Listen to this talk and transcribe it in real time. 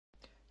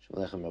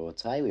Shalom Aleichem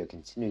Rabotai. We are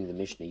continuing the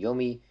Mishnah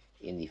Yomi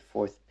in the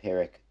fourth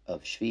parak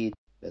of Shvit.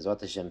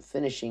 Bezrat Hashem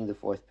finishing the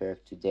fourth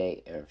parak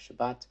today, Erev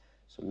Shabbat.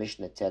 So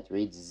Mishnah Tet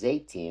reads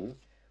Zaytim.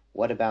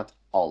 What about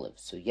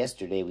olives? So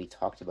yesterday we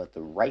talked about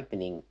the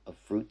ripening of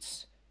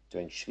fruits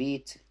during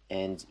Shvit,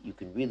 and you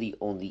can really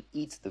only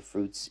eat the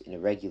fruits in a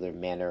regular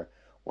manner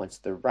once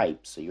they're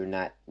ripe. So you're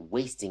not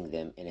wasting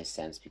them in a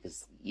sense,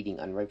 because eating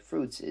unripe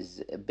fruits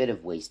is a bit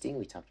of wasting.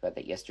 We talked about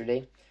that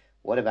yesterday.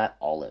 What about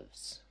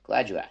olives?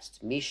 Glad you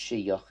asked.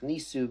 Mishe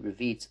yochnisu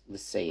revit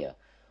l'seya.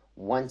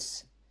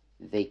 Once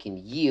they can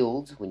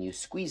yield, when you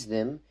squeeze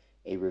them,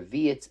 a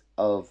reviat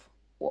of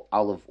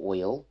olive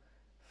oil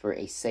for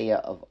a seya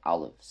of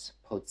olives.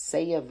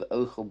 Potseya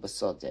v'ochel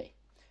basodeh.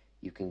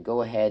 You can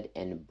go ahead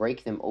and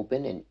break them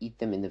open and eat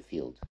them in the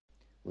field.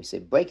 When we say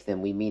break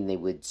them, we mean they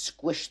would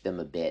squish them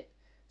a bit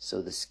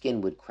so the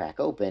skin would crack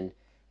open,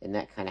 and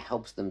that kind of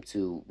helps them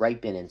to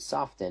ripen and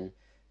soften,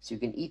 so you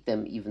can eat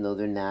them even though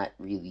they're not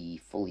really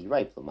fully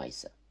ripe,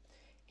 l'maisa.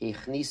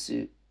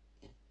 Heichnisu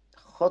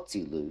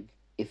chotzi lug,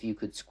 if you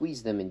could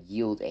squeeze them and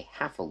yield a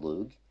half a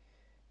lug,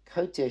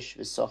 kotesh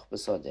v'soch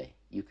basodeh,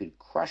 you could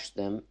crush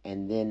them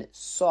and then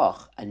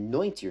soch,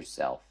 anoint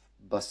yourself,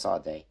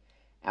 basodeh,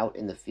 out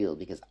in the field,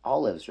 because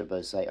olives,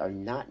 Rabbosai, are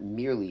not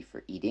merely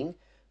for eating,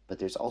 but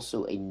there's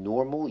also a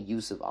normal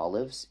use of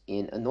olives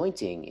in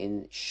anointing,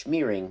 in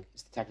smearing,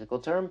 is the technical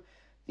term,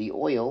 the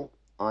oil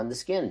on the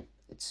skin.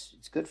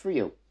 It's good for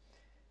you.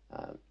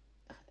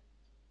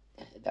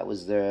 That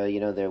was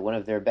their one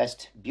of their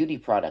best beauty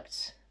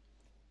products.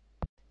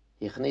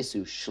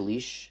 Yichnesu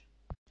shlish,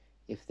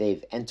 if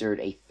they've entered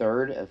a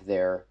third of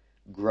their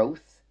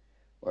growth,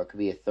 or it could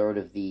be a third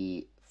of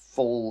the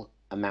full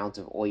amount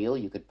of oil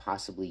you could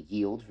possibly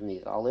yield from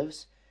these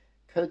olives.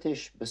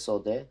 Kotesh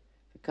besodeh,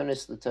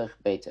 v'konis l'toch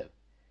beito.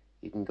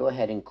 You can go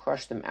ahead and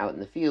crush them out in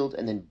the field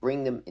and then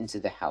bring them into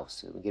the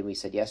house. So again, we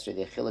said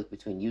yesterday, the chiluk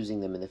between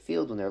using them in the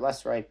field when they're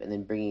less ripe and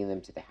then bringing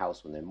them to the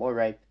house when they're more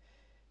ripe.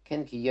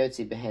 Ken ki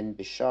yotzi behen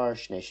bishar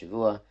shnei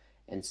shavua,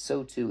 and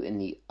so too in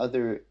the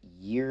other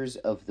years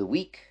of the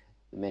week.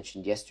 We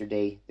mentioned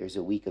yesterday there's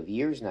a week of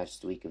years, not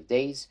just a week of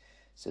days.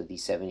 So the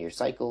 7-year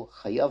cycle,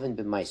 chayavin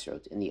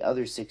b'maisrot. In the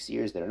other 6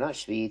 years that are not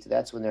shvit,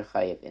 that's when they're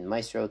chayav in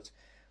maisrot,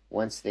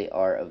 once they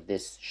are of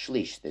this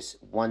shlish, this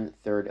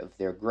 1/3 of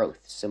their growth.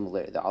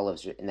 Similar, the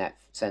olives are in that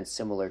sense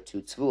similar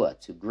to tzvua,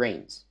 to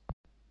grains.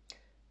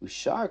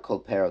 Ushar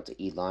kol perot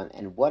ilan,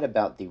 and what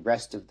about the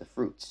rest of the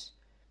fruits?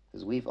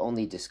 Because we've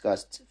only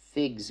discussed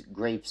figs,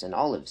 grapes, and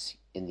olives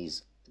in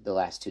the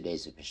last 2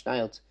 days of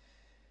Mishnayot.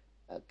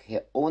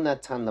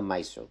 Onatan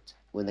lemaisrot.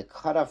 When the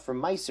cutoff for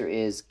meiser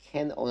is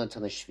ken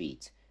onatan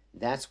shvit,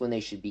 that's when they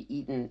should be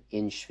eaten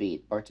in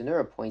shvit.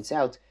 Bartanura points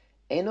out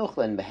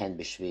enochlen behen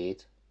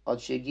b'shvit ad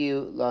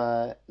shegiu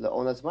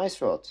laonat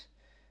meisrot.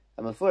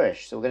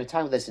 Amafurish. So we're going to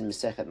talk about this in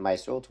Masechet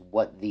Meisrot,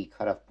 what the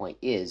cutoff point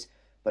is.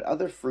 But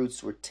other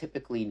fruits were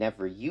typically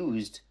never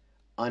used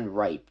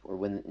unripe,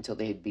 or until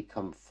they had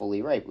become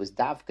fully ripe. It was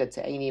davka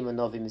te'enim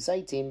anovim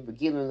zaitim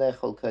regilim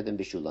lechol kodem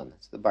bishulan.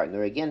 So the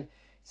Bartanura again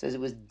says it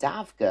was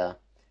davka,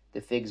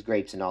 the figs,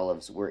 grapes, and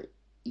olives were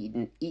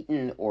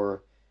eaten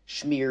or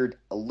smeared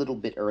a little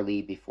bit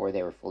early before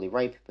they were fully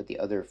ripe, but the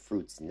other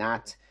fruits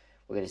not.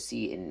 We're going to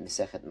see in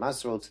Masechet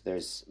Masrot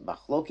there's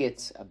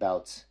machloket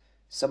about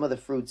some of the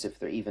fruits, if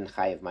they're even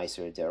chayav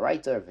meiser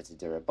deraita, or if it's a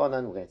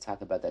derabanan. We're going to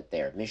talk about that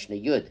there. Mishnah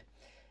Yud.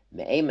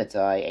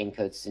 Me'ematai ein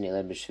kot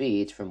sinilen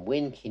b'shvit. From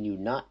when can you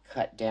not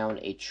cut down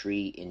a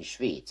tree in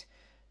shvit?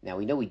 Now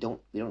we know we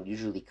don't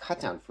usually cut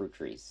down fruit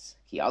trees.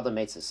 Ki adam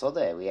eitz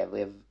soda. We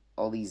have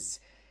all these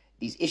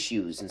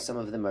issues, and some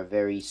of them are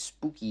very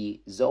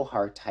spooky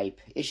Zohar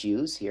type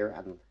issues. Here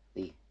on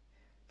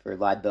for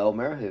Lad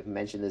Belmer, who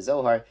mentioned the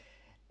Zohar,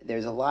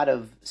 there's a lot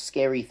of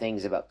scary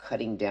things about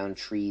cutting down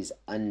trees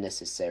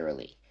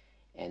unnecessarily,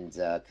 and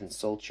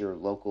consult your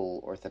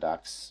local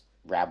Orthodox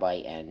rabbi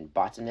and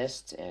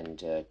botanist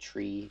and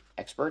tree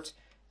expert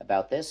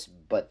about this.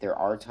 But there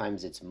are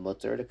times it's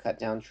mutter to cut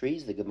down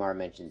trees. The Gemara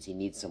mentions he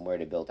needs somewhere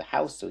to build a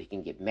house so he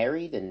can get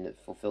married and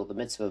fulfill the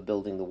mitzvah of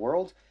building the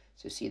world.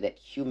 So see that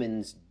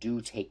humans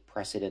do take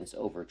precedence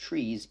over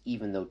trees,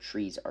 even though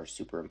trees are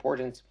super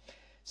important.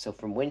 So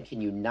from when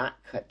can you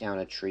not cut down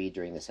a tree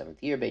during the 7th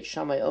year? Beit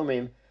Shammai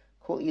Omrim,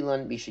 Kol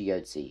Ilan Bisha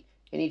Yotzi.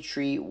 Any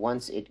tree,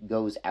 once it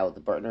goes out,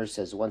 the Bartanura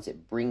says once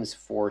it brings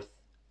forth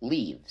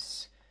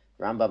leaves.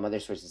 Rambam, other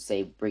sources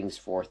say brings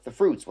forth the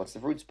fruits, once the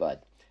fruits bud.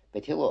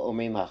 Beit Hillel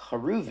Omrim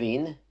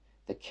HaCharuvin,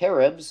 the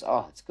carobs,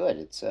 it's good.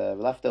 It's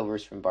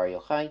leftovers from Bar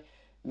Yochai.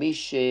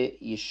 Mishe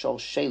Yishol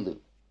Shelu,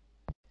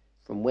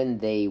 from when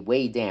they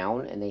weigh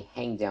down and they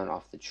hang down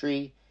off the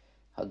tree.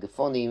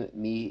 Hagafonim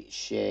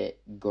Mishe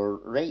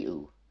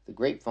Goreu, the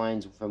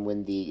grapevines, from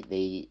when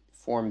they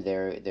form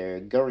their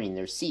gurin,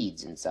 their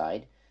seeds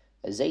inside.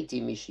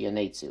 Azeiti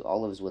Mishianetsu,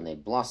 olives when they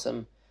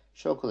blossom.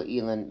 Shokol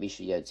Ilan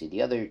Mishiyotzi,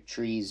 the other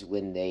trees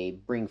when they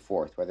bring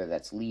forth, whether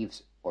that's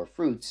leaves or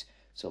fruits.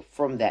 So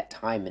from that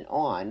time and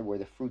on, where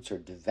the fruits are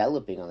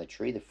developing on the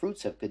tree, the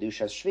fruits have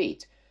Kedushas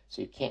Shvit.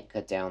 So you can't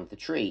cut down the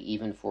tree,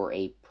 even for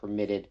a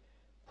permitted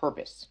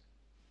purpose.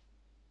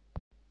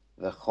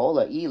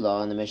 V'chola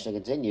ila, and the Mishnah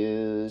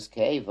continues,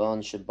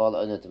 Keivon shabal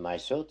onot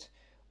maisrot.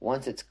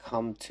 Once it's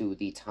come to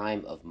the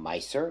time of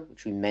Meiser,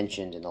 which we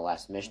mentioned in the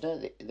last Mishnah,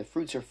 the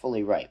fruits are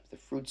fully ripe. The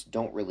fruits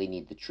don't really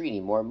need the tree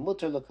anymore.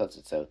 Mutter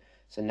l'kotzitzo.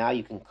 So now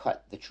you can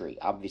cut the tree.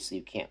 Obviously,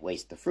 you can't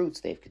waste the fruits.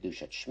 They have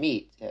kedushat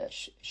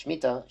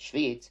shmita,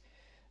 shvit.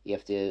 You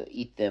have to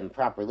eat them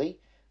properly.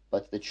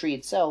 But the tree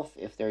itself,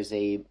 if there's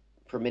a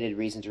permitted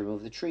reason to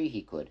remove the tree,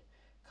 he could.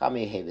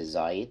 Kameh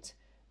zayit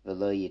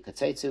v'lo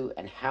yikatetsu,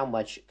 and how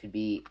much could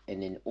be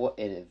in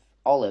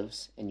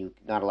olives, and you're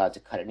not allowed to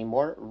cut it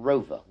anymore.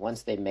 Rova.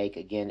 Once they make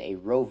again a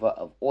rova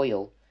of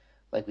oil,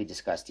 like we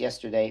discussed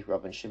yesterday,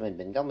 Rabban Shimon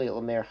ben Gamliel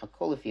Omer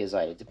hakol lefi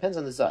zayit. It depends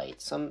on the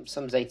zayit. Some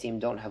zaytim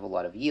don't have a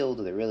lot of yield,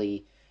 or they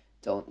really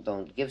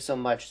don't give so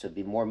much, so it'd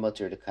be more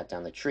mutter to cut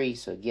down the tree.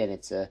 So again,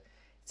 it's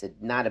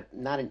not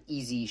an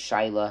easy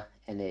shaila,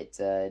 and it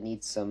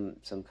needs some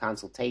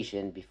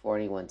consultation before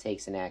anyone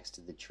takes an axe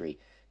to the tree.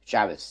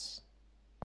 Shabbos.